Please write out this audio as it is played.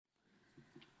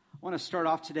I want to start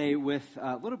off today with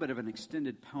a little bit of an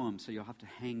extended poem, so you'll have to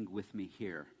hang with me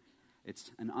here.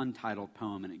 It's an untitled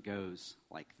poem, and it goes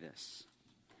like this.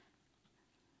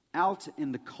 Out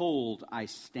in the cold I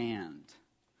stand,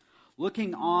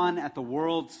 looking on at the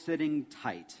world sitting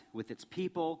tight, with its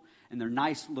people and their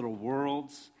nice little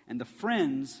worlds, and the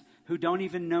friends who don't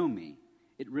even know me.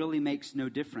 It really makes no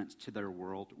difference to their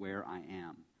world where I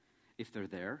am. If they're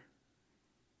there,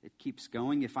 it keeps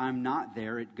going. If I'm not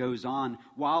there, it goes on.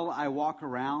 While I walk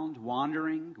around,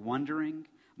 wandering, wondering,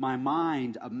 my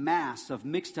mind a mass of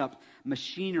mixed up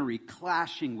machinery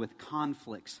clashing with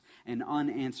conflicts and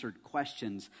unanswered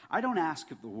questions. I don't ask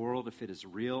of the world if it is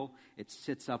real. It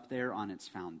sits up there on its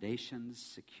foundations,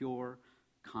 secure,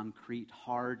 concrete,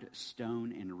 hard,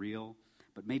 stone, and real.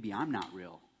 But maybe I'm not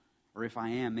real. Or if I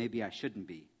am, maybe I shouldn't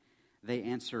be. They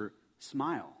answer,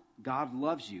 smile. God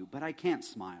loves you, but I can't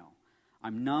smile.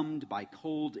 I'm numbed by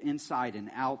cold inside and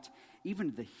out.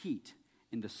 Even the heat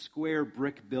in the square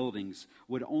brick buildings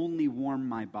would only warm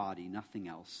my body, nothing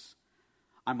else.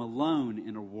 I'm alone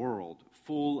in a world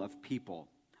full of people,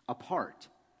 apart,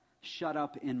 shut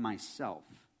up in myself,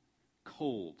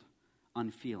 cold,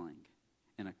 unfeeling,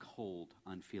 in a cold,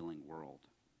 unfeeling world.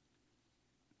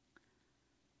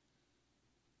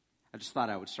 I just thought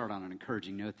I would start on an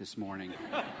encouraging note this morning.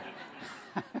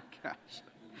 Gosh.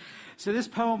 So this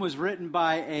poem was written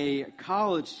by a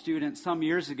college student some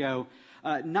years ago,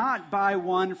 not by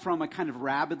one from a kind of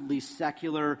rabidly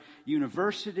secular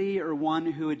university or one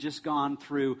who had just gone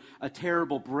through a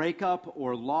terrible breakup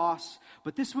or loss,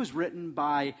 but this was written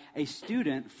by a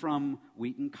student from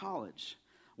Wheaton College,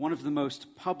 one of the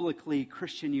most publicly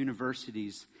Christian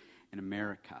universities in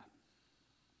America.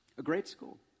 A great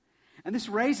school. And this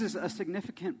raises a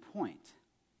significant point,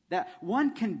 that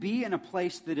one can be in a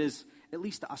place that is at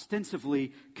least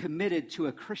ostensibly committed to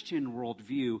a Christian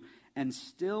worldview and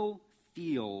still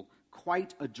feel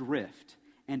quite adrift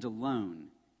and alone,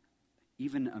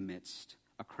 even amidst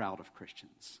a crowd of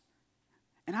Christians.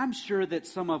 And I'm sure that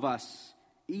some of us,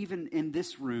 even in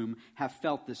this room, have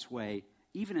felt this way,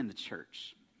 even in the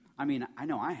church. I mean, I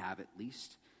know I have, at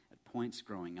least at points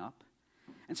growing up.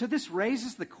 And so this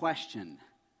raises the question,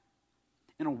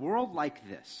 in a world like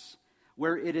this,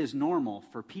 where it is normal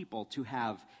for people to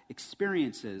have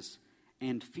experiences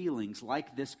and feelings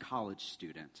like this college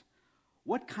student,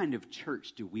 what kind of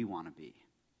church do we want to be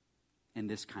in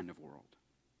this kind of world?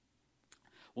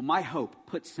 Well, my hope,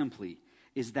 put simply,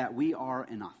 is that we are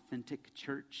an authentic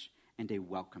church and a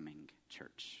welcoming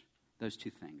church. Those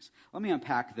two things. Let me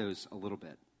unpack those a little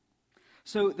bit.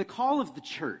 So the call of the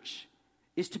church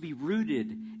is to be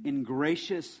rooted in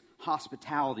gracious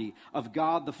hospitality of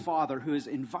God the Father, who has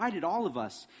invited all of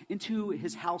us into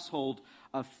his household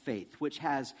of faith, which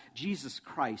has Jesus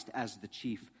Christ as the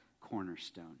chief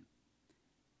cornerstone.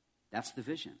 That's the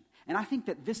vision. And I think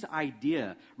that this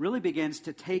idea really begins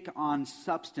to take on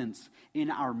substance in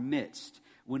our midst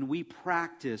when we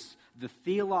practice the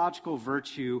theological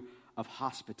virtue of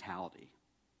hospitality.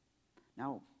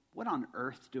 Now, what on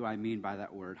earth do I mean by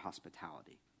that word,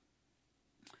 hospitality?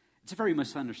 It's a very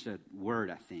misunderstood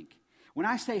word, I think. When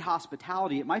I say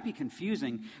hospitality, it might be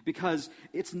confusing because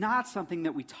it's not something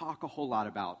that we talk a whole lot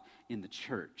about in the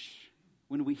church.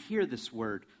 When we hear this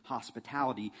word,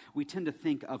 hospitality, we tend to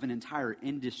think of an entire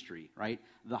industry, right?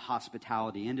 The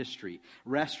hospitality industry.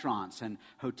 Restaurants and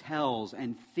hotels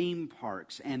and theme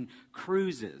parks and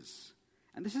cruises.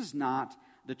 And this is not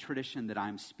the tradition that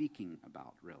I'm speaking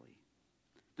about, really.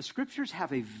 The scriptures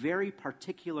have a very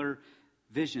particular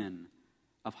vision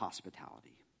of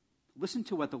hospitality. Listen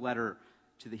to what the letter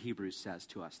to the Hebrews says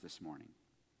to us this morning.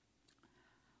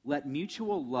 Let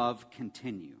mutual love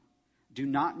continue. Do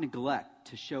not neglect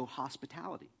to show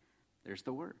hospitality. There's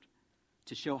the word.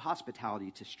 To show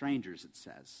hospitality to strangers, it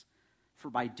says.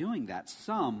 For by doing that,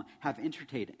 some have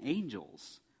entertained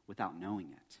angels without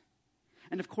knowing it.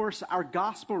 And of course, our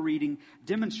gospel reading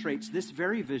demonstrates this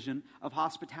very vision of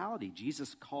hospitality.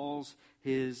 Jesus calls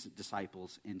his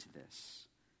disciples into this.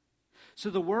 So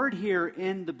the word here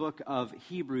in the book of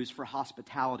Hebrews for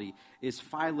hospitality is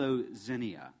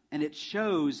philoxenia, and it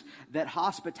shows that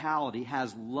hospitality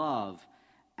has love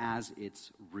as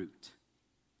its root.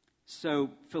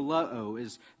 So phileo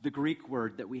is the Greek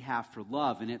word that we have for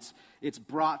love, and it's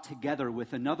brought together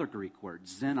with another Greek word,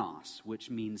 xenos, which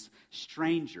means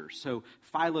stranger. So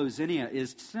philoxenia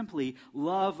is simply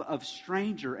love of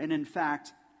stranger, and in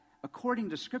fact,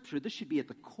 according to Scripture, this should be at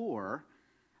the core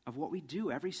of what we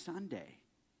do every Sunday.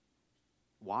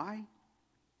 Why?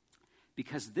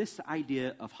 Because this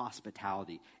idea of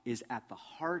hospitality is at the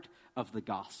heart of the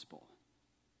gospel.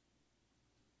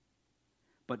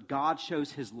 But God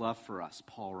shows his love for us,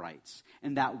 Paul writes,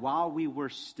 in that while we were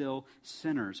still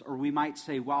sinners, or we might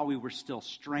say while we were still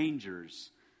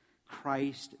strangers,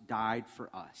 Christ died for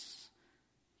us.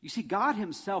 You see, God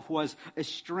himself was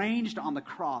estranged on the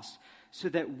cross so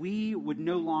that we would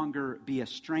no longer be a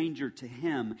stranger to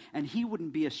him, and he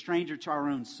wouldn't be a stranger to our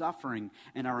own suffering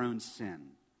and our own sin.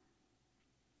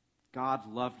 God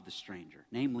loved the stranger,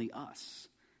 namely us,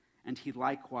 and he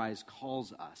likewise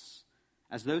calls us,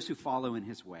 as those who follow in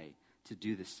his way, to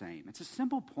do the same. It's a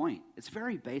simple point. It's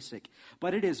very basic,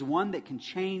 but it is one that can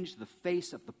change the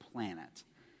face of the planet.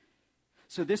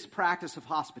 So this practice of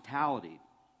hospitality,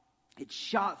 it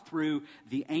shot through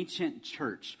the ancient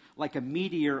church like a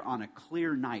meteor on a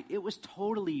clear night. It was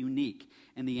totally unique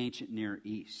in the ancient Near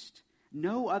East.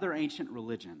 No other ancient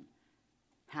religion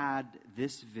had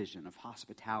this vision of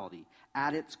hospitality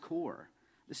at its core.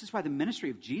 This is why the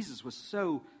ministry of Jesus was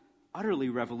so utterly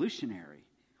revolutionary.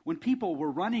 When people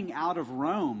were running out of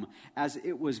Rome as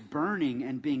it was burning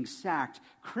and being sacked,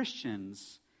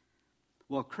 Christians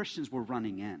were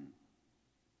running in.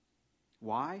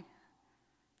 Why?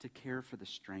 To care for the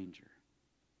stranger,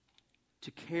 to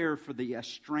care for the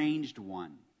estranged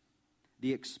one,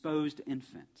 the exposed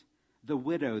infant, the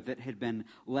widow that had been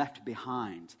left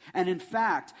behind. And in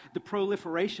fact, the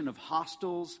proliferation of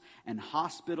hostels and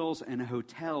hospitals and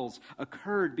hotels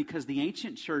occurred because the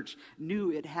ancient church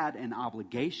knew it had an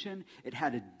obligation, it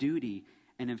had a duty,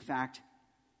 and in fact,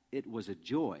 it was a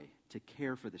joy to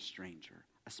care for the stranger,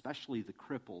 especially the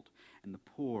crippled and the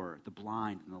poor, the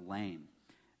blind and the lame,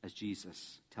 as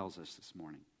Jesus tells us this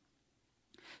morning.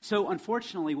 So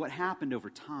unfortunately, what happened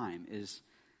over time is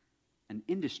an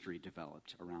industry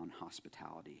developed around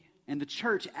hospitality. And the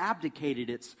church abdicated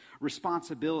its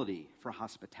responsibility for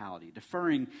hospitality,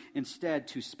 deferring instead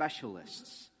to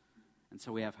specialists. And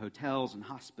so we have hotels and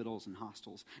hospitals and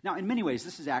hostels. Now, in many ways,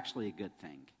 this is actually a good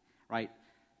thing, right?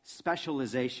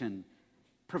 Specialization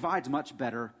provides much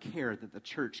better care that the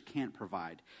church can't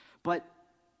provide. But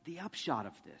the upshot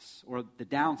of this, or the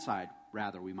downside,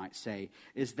 rather, we might say,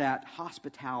 is that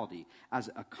hospitality as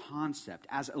a concept,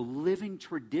 as a living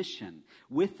tradition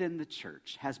within the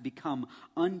church, has become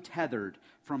untethered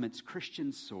from its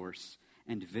Christian source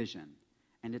and vision.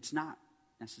 And it's not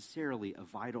necessarily a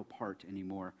vital part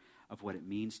anymore of what it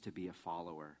means to be a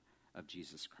follower of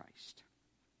Jesus Christ.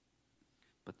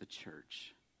 But the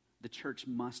church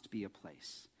must be a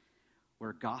place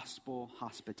where gospel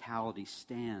hospitality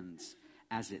stands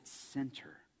as its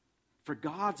center. For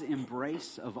God's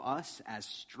embrace of us as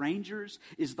strangers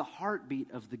is the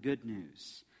heartbeat of the good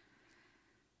news.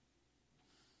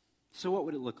 So what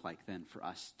would it look like then for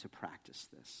us to practice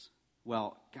this?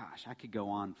 Well, gosh, I could go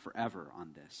on forever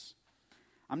on this.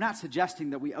 I'm not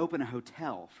suggesting that we open a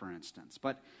hotel, for instance,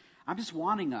 but I'm just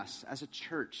wanting us as a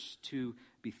church to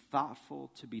be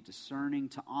thoughtful, to be discerning,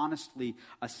 to honestly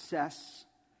assess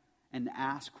and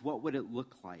ask, what would it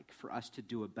look like for us to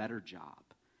do a better job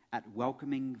at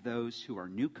welcoming those who are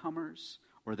newcomers,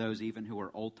 or those even who are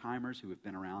old-timers who have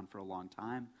been around for a long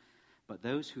time, but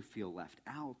those who feel left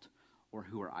out or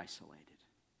who are isolated.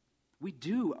 We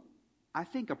do, I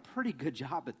think, a pretty good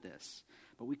job at this,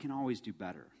 but we can always do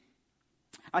better.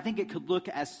 I think it could look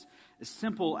as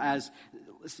simple as,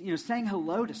 saying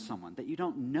hello to someone that you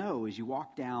don't know as you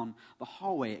walk down the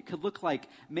hallway. It could look like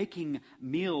making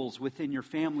meals within your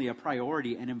family a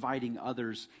priority and inviting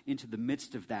others into the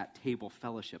midst of that table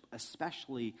fellowship,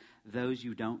 especially those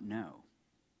you don't know.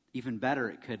 Even better,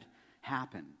 it could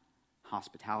happen,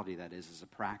 hospitality that is, as a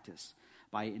practice,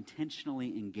 by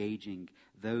intentionally engaging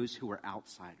those who are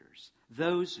outsiders,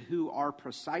 those who are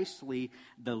precisely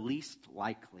the least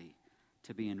likely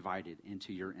to be invited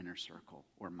into your inner circle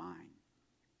or mine.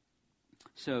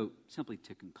 So, simply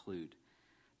to conclude,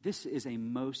 this is a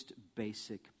most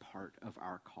basic part of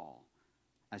our call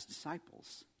as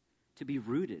disciples, to be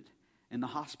rooted in the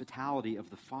hospitality of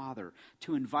the Father,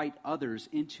 to invite others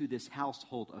into this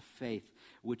household of faith,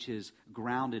 which is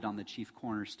grounded on the chief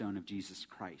cornerstone of Jesus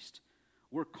Christ.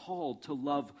 We're called to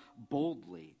love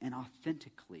boldly and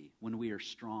authentically when we are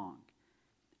strong,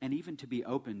 and even to be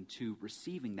open to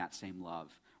receiving that same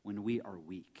love when we are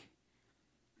weak.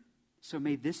 So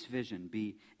may this vision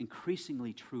be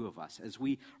increasingly true of us as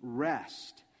we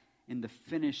rest in the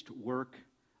finished work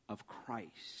of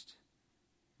Christ,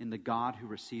 in the God who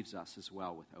receives us as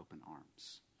well with open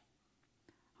arms.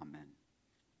 Amen.